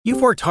You've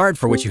worked hard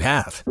for what you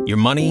have. Your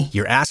money,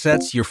 your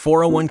assets, your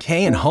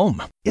 401k, and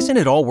home. Isn't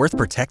it all worth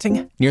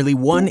protecting? Nearly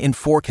 1 in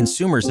 4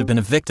 consumers have been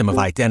a victim of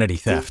identity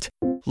theft.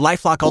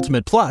 LifeLock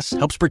Ultimate Plus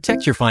helps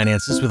protect your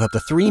finances with up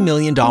to $3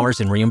 million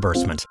in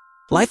reimbursement.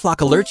 LifeLock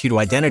alerts you to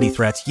identity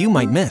threats you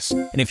might miss.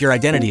 And if your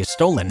identity is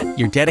stolen,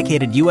 your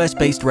dedicated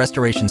U.S.-based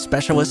restoration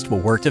specialist will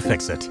work to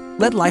fix it.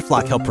 Let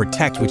LifeLock help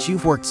protect what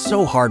you've worked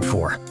so hard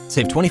for.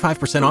 Save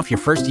 25% off your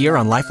first year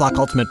on LifeLock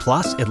Ultimate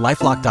Plus at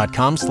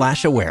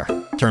LifeLock.com/aware.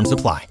 Terms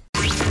apply.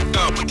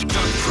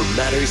 For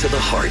matters of the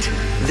heart,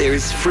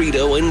 there's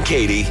Frito and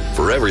Katie.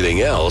 For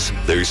everything else,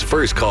 there's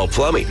First Call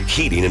Plumbing,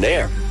 Heating and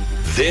Air.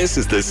 This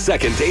is the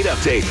second date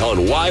update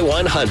on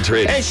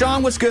Y100. Hey,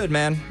 Shawn, what's good,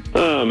 man?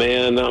 Oh,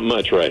 man, not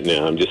much right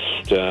now. I'm just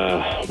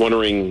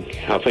wondering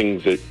how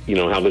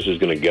this is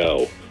going to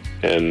go.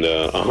 And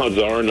odds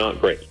are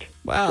not great.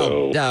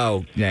 Well,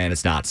 no, man,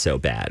 it's not so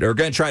bad. We're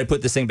going to try to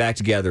put this thing back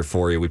together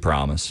for you, we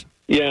promise.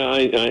 Yeah,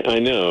 I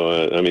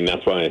know.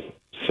 That's why I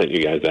sent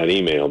you guys that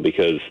email,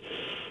 because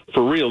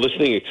for real, this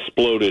thing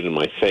exploded in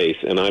my face,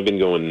 and I've been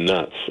going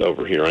nuts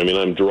over here.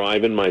 I'm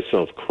driving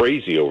myself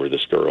crazy over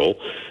this girl,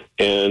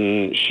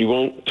 and she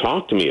won't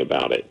talk to me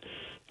about it.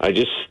 I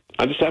just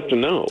have to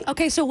know.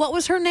 Okay, so what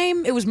was her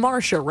name? It was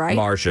Marsha, right?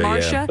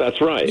 Marsha, yeah.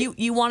 That's right.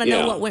 You want to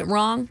know what went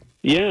wrong?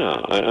 Yeah,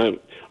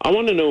 I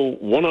want to know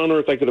what on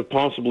earth I could have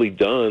possibly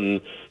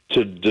done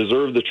to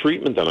deserve the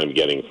treatment that I'm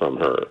getting from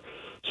her.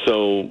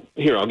 So,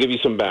 here, I'll give you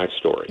some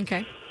backstory.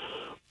 Okay.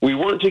 We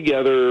weren't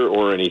together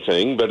or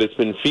anything, but it's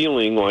been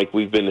feeling like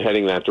we've been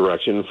heading that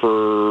direction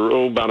for,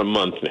 about a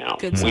month now.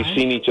 Good sign. We've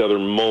seen each other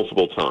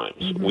multiple times.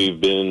 Mm-hmm.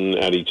 We've been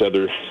at each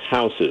other's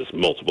houses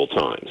multiple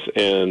times.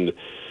 And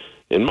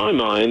in my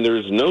mind,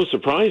 there's no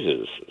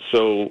surprises.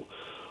 So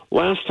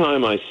last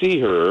time I see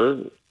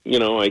her,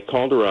 I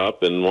called her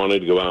up and wanted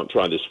to go out and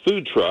try this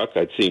food truck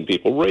I'd seen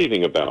people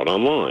raving about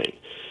online.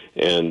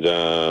 And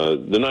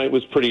the night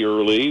was pretty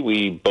early.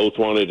 We both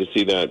wanted to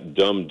see that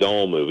dumb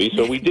doll movie,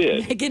 so we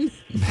did. Megan?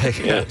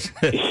 Yeah.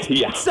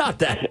 It's not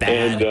that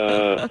bad.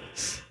 And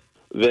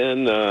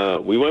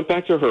then we went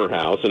back to her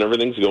house, and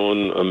everything's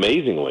going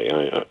amazingly.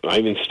 I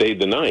even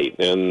stayed the night,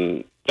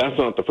 and that's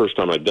not the first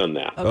time I've done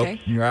that. Okay.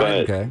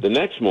 Right, but the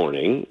next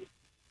morning,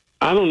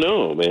 I don't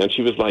know, man.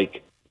 She was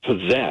like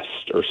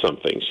possessed or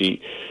something.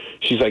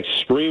 She's like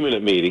screaming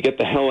at me to get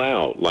the hell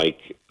out, like.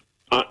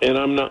 And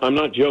I'm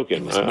not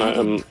joking.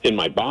 I'm in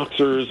my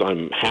boxers.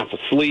 I'm half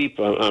asleep.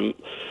 I'm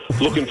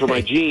looking for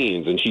my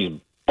jeans, and she's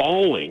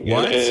bawling.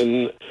 What?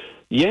 And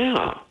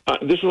yeah,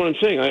 this is what I'm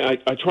saying. I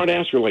try to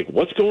ask her, like,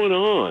 what's going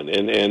on?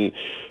 And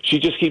she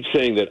just keeps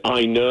saying that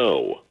I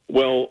know.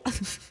 Well,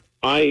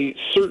 I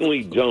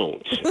certainly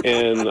don't.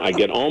 And I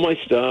get all my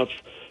stuff.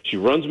 She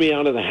runs me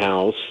out of the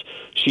house.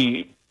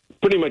 She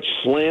pretty much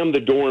slammed the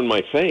door in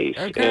my face.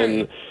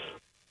 Okay. And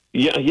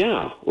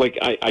yeah. Like,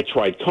 I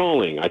tried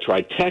calling. I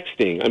tried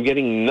texting. I'm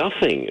getting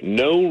nothing.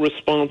 No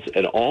response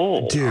at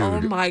all. Dude. Oh,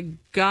 my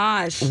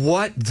gosh.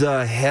 What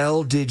the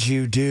hell did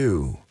you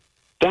do?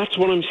 That's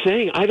what I'm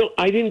saying. I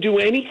didn't do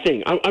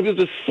anything. I was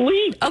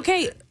asleep.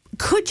 Okay,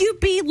 could you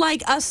be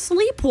like a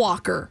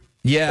sleepwalker?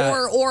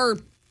 Yeah. Or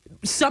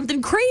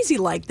something crazy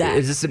like that?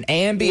 Is this an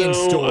ambient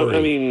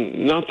story?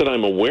 Not that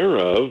I'm aware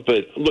of,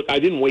 but look, I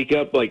didn't wake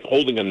up like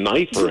holding a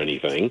knife or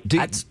anything.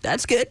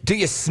 That's good. Do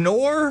you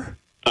snore?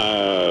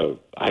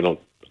 I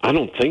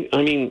don't think.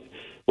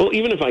 Well,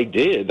 even if I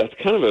did, that's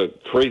kind of a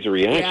crazy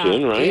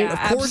reaction, right? Yeah,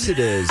 of course it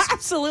is.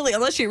 Absolutely,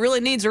 unless she really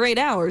needs her 8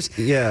 hours.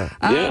 Yeah.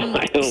 I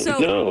don't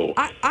know.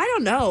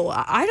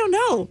 I don't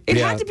know. It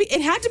had to be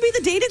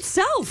the date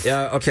itself.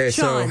 Yeah. Okay.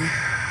 Shawn.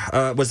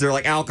 So, was there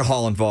like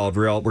alcohol involved?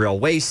 Were y'all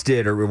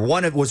wasted, or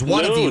was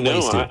one of you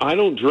wasted? No, I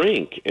don't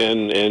drink,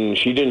 and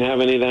she didn't have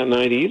any that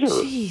night either.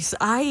 Jeez,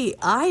 I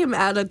am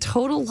at a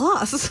total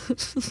loss.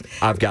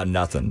 I've got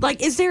nothing.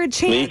 Like, is there a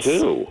chance? Me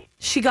too.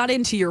 She got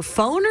into your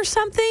phone or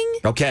something?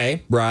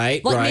 Okay,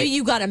 right. Like maybe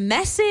you got a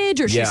message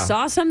or she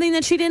saw something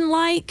that she didn't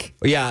like?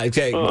 Yeah,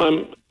 okay.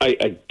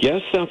 I guess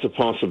that's a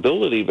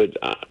possibility, but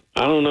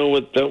I don't know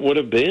what that would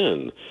have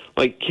been.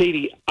 Like,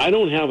 Katie, I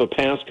don't have a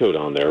passcode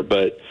on there,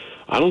 but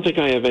I don't think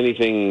I have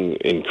anything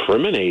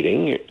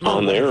incriminating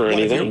on there or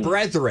anything. One of your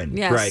brethren.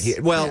 Yes.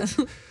 Right. Well,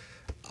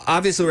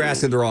 obviously we're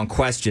asking the wrong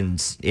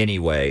questions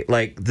anyway.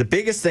 Like, the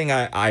biggest thing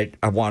I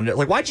wanted,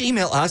 like, why'd you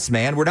email us,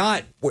 man? We're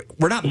not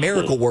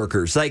miracle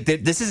workers. Like,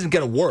 this isn't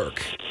going to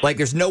work. Like,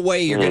 there's no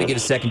way you're going to get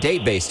a second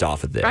date based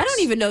off of this. I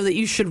don't even know that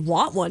you should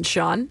want one,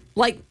 Shawn.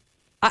 Like,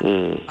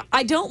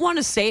 I don't want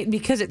to say it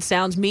because it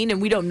sounds mean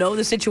and we don't know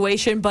the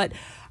situation, but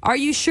are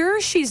you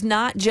sure she's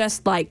not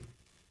just, like,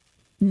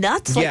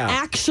 nuts? Like,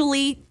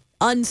 actually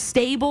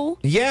unstable?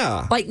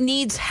 Yeah. Like,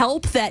 needs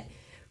help that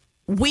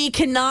we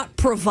cannot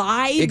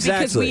provide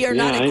because we are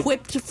not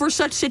equipped for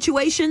such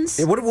situations?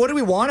 What do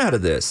we want out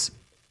of this?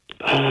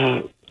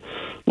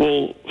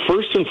 Well,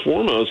 first and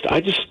foremost,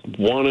 I just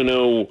want to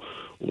know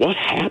what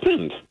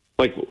happened.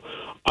 Like,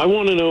 I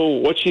want to know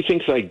what she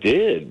thinks I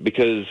did,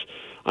 because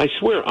I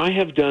swear I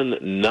have done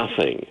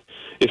nothing.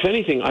 If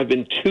anything, I've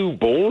been too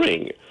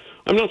boring.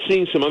 I'm not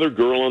seeing some other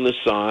girl on the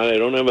side. I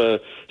don't have a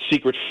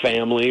secret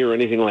family or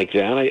anything like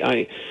that.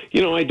 I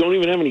don't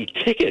even have any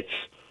tickets.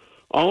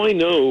 All I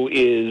know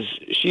is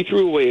she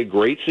threw away a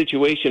great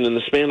situation in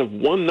the span of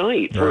one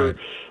night for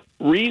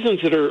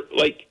reasons that are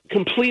like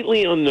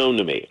completely unknown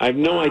to me. I have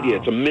no idea.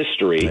 It's a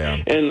mystery,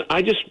 and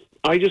I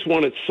just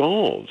want it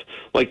solved.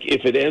 Like,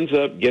 if it ends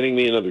up getting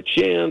me another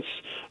chance,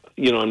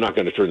 I'm not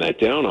going to turn that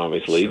down,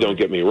 obviously. Sure. Don't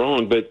get me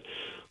wrong, but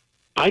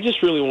I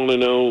just really want to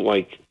know,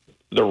 like,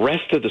 the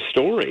rest of the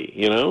story,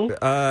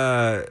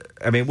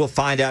 we'll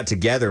find out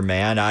together,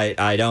 man.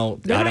 I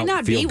don't feel good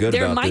about this.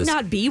 There might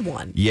not be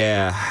one.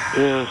 Yeah,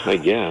 I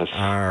guess.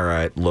 All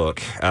right,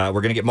 look, we're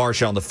going to get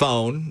Marsha on the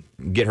phone,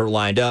 get her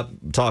lined up,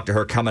 talk to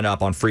her coming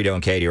up on Frito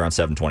and Katie around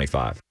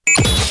 7:25.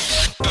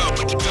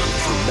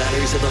 For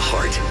matters of the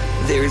heart,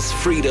 there's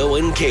Frito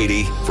and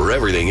Katie. For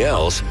everything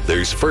else,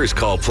 there's First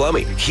Call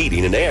Plumbing,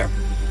 Heating and Air.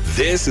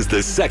 This is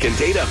the second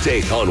date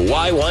update on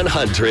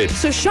Y100.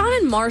 So Shawn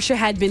and Marsha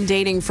had been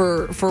dating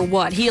for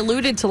what? He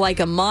alluded to like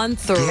a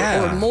month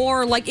or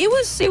more. Like it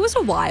was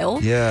a while.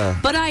 Yeah.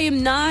 But I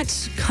am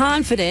not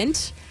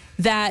confident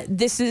that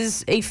this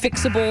is a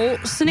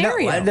fixable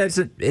scenario. No,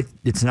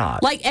 it's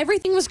not. Like,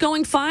 everything was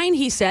going fine,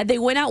 he said. They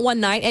went out one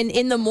night, and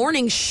in the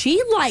morning,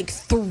 she,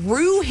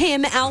 threw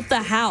him out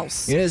the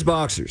house. In his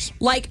boxers.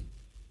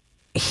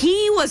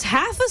 He was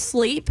half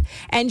asleep,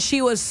 and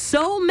she was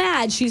so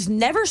mad she's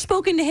never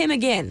spoken to him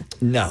again.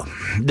 No.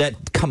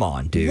 Come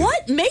on, dude.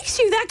 What makes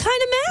you that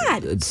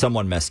kind of mad?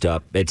 Someone messed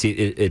up.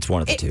 It's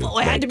one of the two.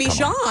 It had to be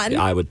Shawn.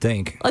 I would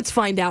think. Let's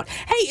find out.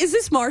 Hey, is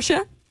this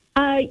Marsha?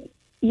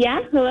 Yeah,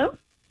 hello?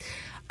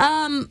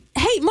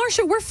 Hey,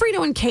 Marsha, we're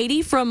Frito and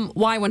Katie from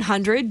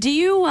Y100. Do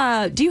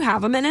you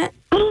have a minute?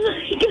 Oh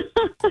my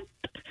God.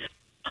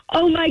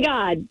 Oh my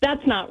God.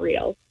 That's not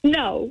real.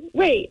 No.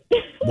 Wait.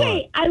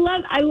 Wait. I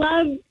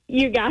love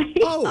you guys.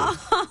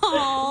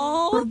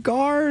 Oh.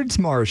 Regards,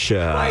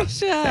 Marsha.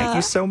 Thank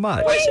you so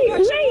much. Wait.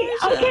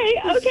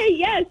 Okay.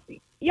 Yes.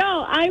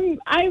 Y'all,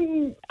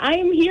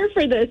 I'm here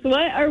for this. What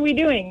are we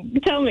doing?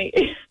 Tell me.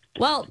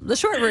 Well, the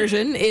short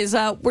version is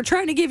we're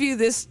trying to give you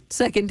this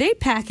second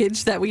date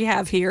package that we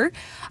have here.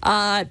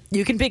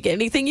 You can pick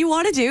anything you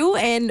want to do,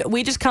 and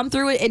we just come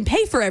through it and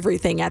pay for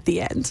everything at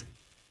the end.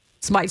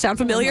 This might sound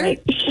familiar.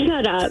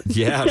 Shut up.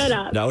 Yeah. Shut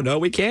up. No,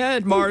 we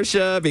can't,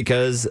 Marsha,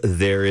 because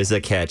there is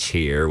a catch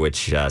here,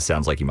 which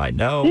sounds like you might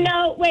know.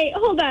 No, wait,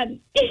 hold on.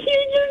 You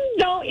just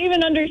don't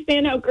even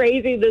understand how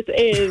crazy this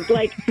is.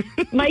 Like,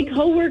 my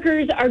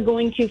coworkers are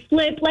going to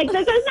flip. Like,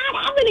 this is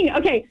not happening.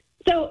 Okay.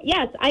 So,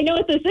 yes, I know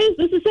what this is.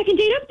 This is second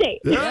date update.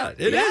 Yeah,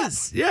 it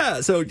is.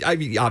 Yeah. So, I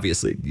mean,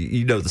 obviously,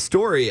 you know the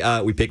story.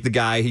 We picked the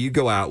guy who you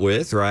go out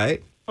with,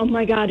 right? Oh,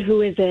 my God.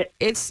 Who is it?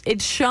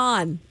 It's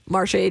Shawn.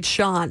 Marsha, it's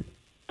Shawn.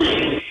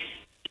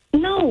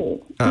 No.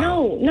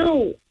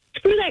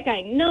 Screw that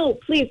guy. No,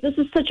 please. This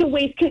is such a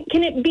waste.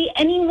 Can it be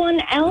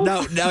anyone else?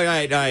 No, all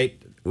right.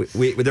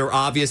 There were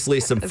obviously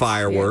some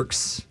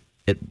fireworks,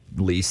 at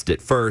least at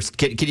first.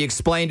 Can you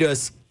explain to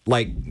us,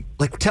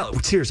 tell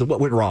seriously, what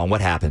went wrong?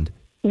 What happened?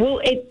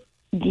 Well,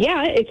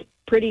 it's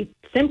pretty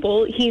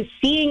simple. He's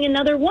seeing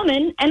another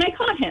woman, and I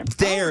caught him.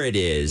 There it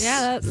is.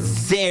 Yeah,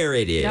 there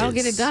it is. I'll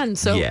get it done.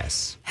 So,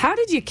 yes. How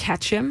did you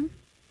catch him?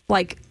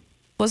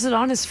 Was it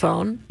on his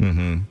phone?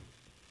 Mm-hmm.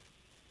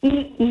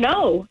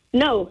 No.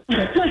 No.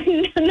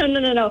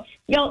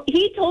 Y'all,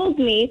 he told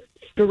me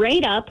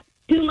straight up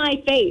to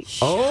my face.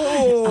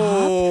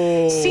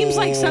 Oh. Seems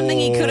like something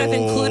he could have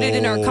included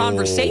in our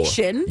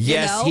conversation.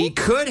 Yes, he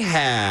could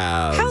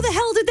have. How the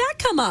hell did that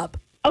come up?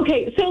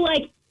 Okay, so,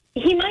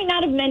 he might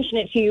not have mentioned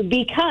it to you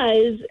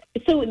because,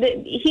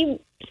 he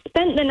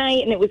spent the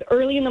night and it was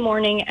early in the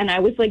morning and I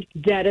was,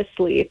 dead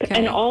asleep. Okay.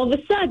 And all of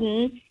a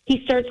sudden,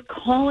 he starts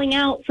calling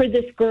out for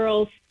this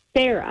girl,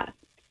 Sarah.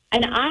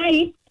 And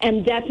I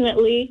am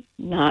definitely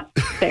not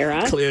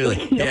Sarah.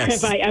 Clearly, Nor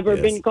have I ever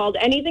been called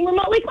anything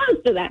remotely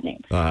close to that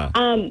name.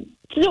 Uh-huh.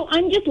 So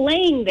I'm just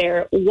laying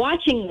there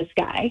watching this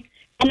guy,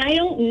 and I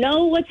don't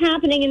know what's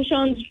happening in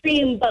Shawn's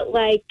dream, but,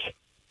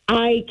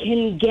 I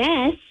can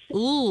guess.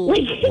 Ooh.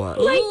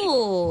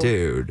 What?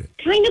 Dude.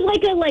 Kind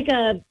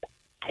of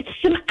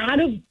some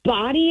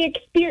out-of-body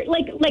experience,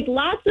 like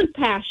lots of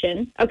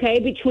passion, okay,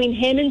 between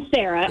him and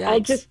Sarah.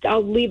 Yikes.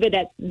 I'll leave it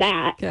at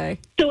that. Okay.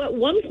 So at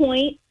one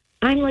point,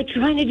 I'm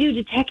trying to do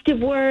detective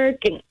work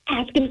and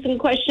ask him some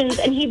questions,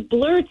 and he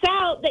blurts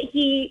out that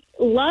he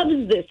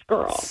loves this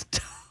girl.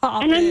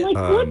 Stop and I'm it.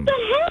 What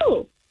the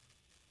hell?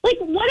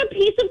 What a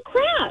piece of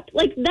crap.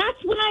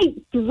 That's when I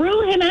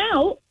threw him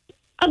out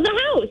of the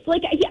house.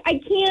 I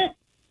can't.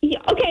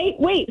 Okay,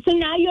 wait. So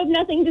now you have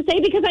nothing to say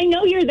because I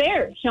know you're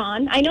there,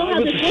 Shawn. I know how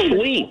this is.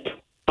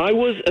 I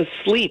was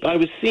asleep. I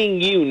was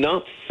seeing you,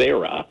 not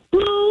Sarah.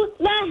 Who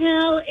the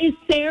hell is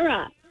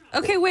Sarah?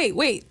 Okay,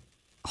 wait.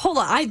 Hold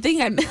on. I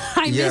think I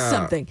missed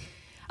something.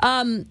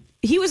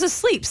 He was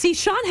asleep. See,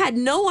 Shawn had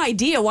no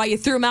idea why you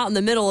threw him out in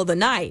the middle of the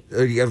night.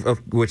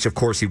 Which, of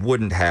course, he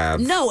wouldn't have.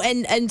 No,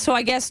 and so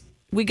I guess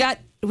we got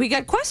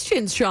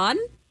questions, Shawn.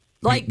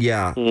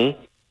 Yeah.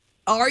 Mm-hmm.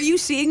 are you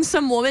seeing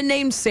some woman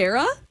named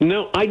Sarah?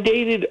 No, I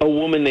dated a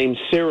woman named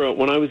Sarah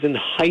when I was in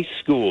high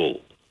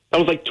school. That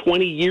was like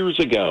 20 years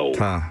ago.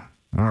 Huh.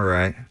 All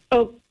right.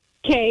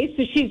 Okay,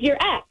 so she's your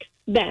ex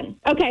then.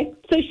 Okay,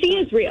 so she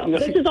is real.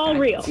 This is all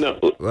real. No,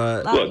 look,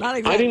 not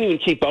exactly. I didn't even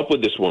keep up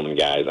with this woman,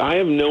 guys. I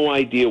have no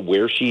idea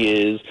where she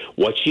is,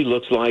 what she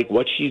looks like,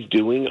 what she's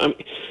doing.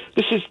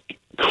 This is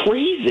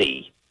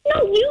crazy.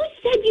 No, you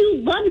said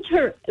you loved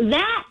her.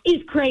 That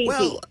is crazy.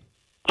 Well,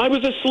 I was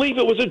asleep.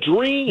 It was a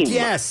dream.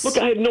 Yes. Look,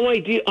 I have no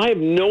idea. I have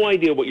no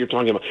idea what you're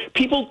talking about.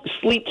 People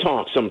sleep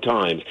talk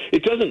sometimes.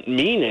 It doesn't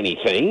mean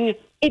anything.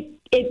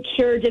 It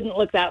sure didn't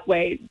look that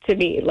way to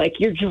me. Like,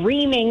 you're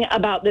dreaming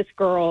about this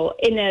girl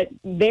in a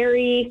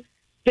very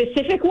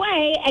specific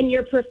way, and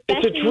you're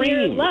professing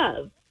your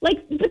love.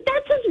 Like, but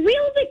that's as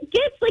real as it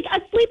gets. Like, a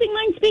sleeping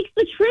mind speaks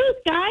the truth,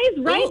 guys,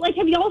 right? Like,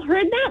 have you all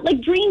heard that? Like,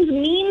 dreams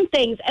mean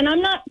things, and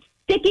I'm not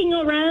sticking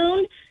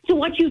around to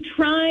watch you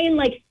try and,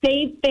 like,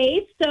 save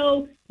face,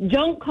 so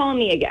don't call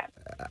me again.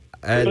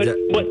 I was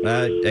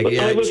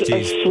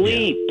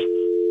asleep.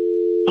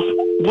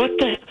 What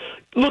the...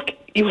 Look,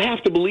 you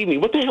have to believe me.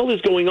 What the hell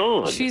is going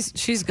on?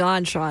 She's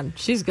gone, Shawn.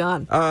 She's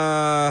gone.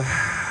 Yeah,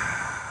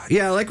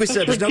 like we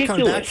said, That's there's no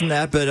coming back from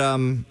that. But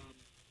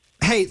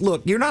hey,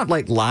 look, you're not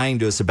like lying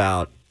to us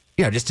about,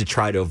 just to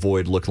try to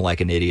avoid looking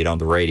like an idiot on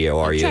the radio,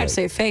 are you? Try to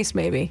save face,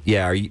 maybe.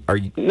 Yeah, are you?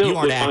 No, you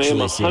aren't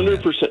actually seeing that. I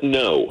am 100%.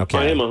 No, Okay.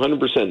 I am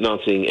 100%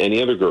 not seeing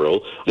any other girl.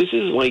 This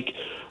is like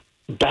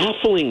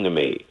baffling to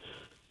me.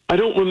 I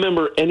don't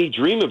remember any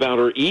dream about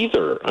her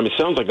either. I mean, it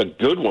sounds like a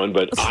good one,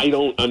 but I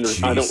don't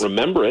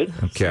remember it.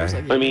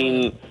 Okay. I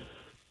mean,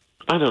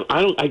 I don't.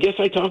 I guess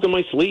I talk in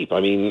my sleep. I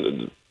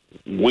mean,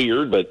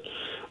 weird, but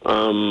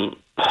I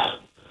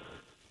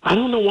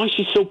don't know why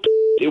she's so.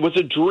 It was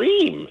a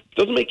dream. It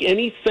doesn't make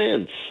any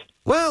sense.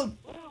 Well,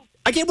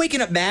 I get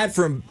waking up mad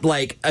from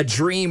like a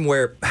dream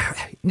where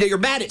you're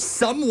mad at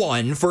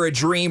someone for a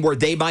dream where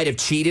they might have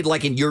cheated,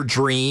 like in your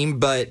dream,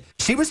 but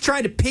she was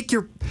trying to pick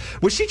your.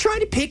 Was she trying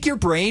to pick your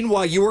brain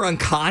while you were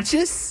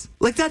unconscious?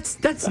 Like that's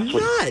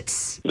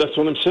nuts. That's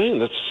what I'm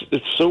saying.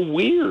 It's so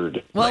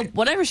weird. Well,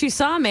 whatever she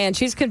saw, man,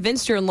 she's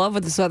convinced you're in love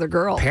with this other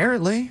girl.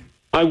 Apparently.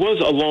 I was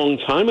a long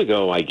time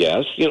ago, I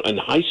guess, in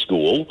high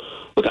school.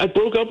 Look, I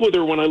broke up with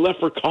her when I left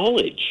for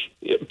college.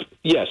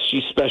 Yes,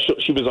 she's special.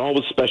 She was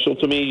always special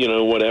to me,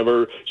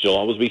 whatever. She'll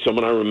always be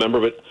someone I remember,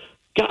 but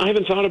God, I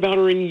haven't thought about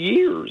her in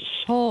years.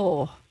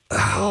 Oh,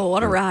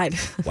 what a ride.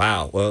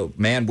 Wow. Well,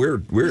 man,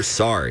 we're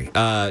sorry.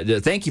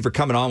 Thank you for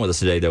coming on with us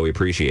today, though. We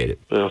appreciate it.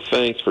 Well,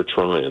 thanks for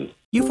trying.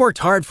 You've worked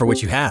hard for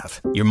what you have.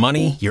 Your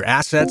money, your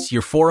assets,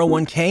 your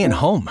 401k, and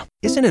home.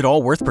 Isn't it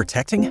all worth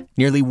protecting?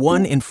 Nearly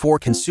 1 in 4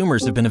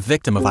 consumers have been a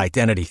victim of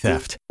identity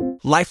theft.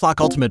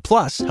 LifeLock Ultimate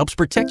Plus helps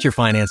protect your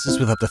finances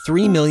with up to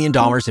 $3 million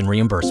in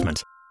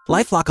reimbursement.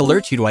 LifeLock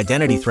alerts you to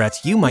identity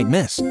threats you might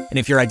miss. And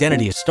if your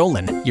identity is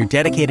stolen, your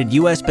dedicated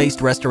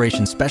U.S.-based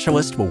restoration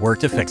specialist will work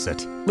to fix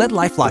it. Let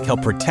LifeLock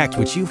help protect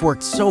what you've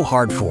worked so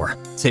hard for.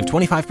 Save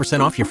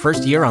 25% off your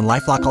first year on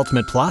LifeLock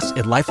Ultimate Plus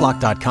at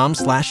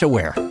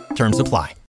LifeLock.com/aware. Terms apply.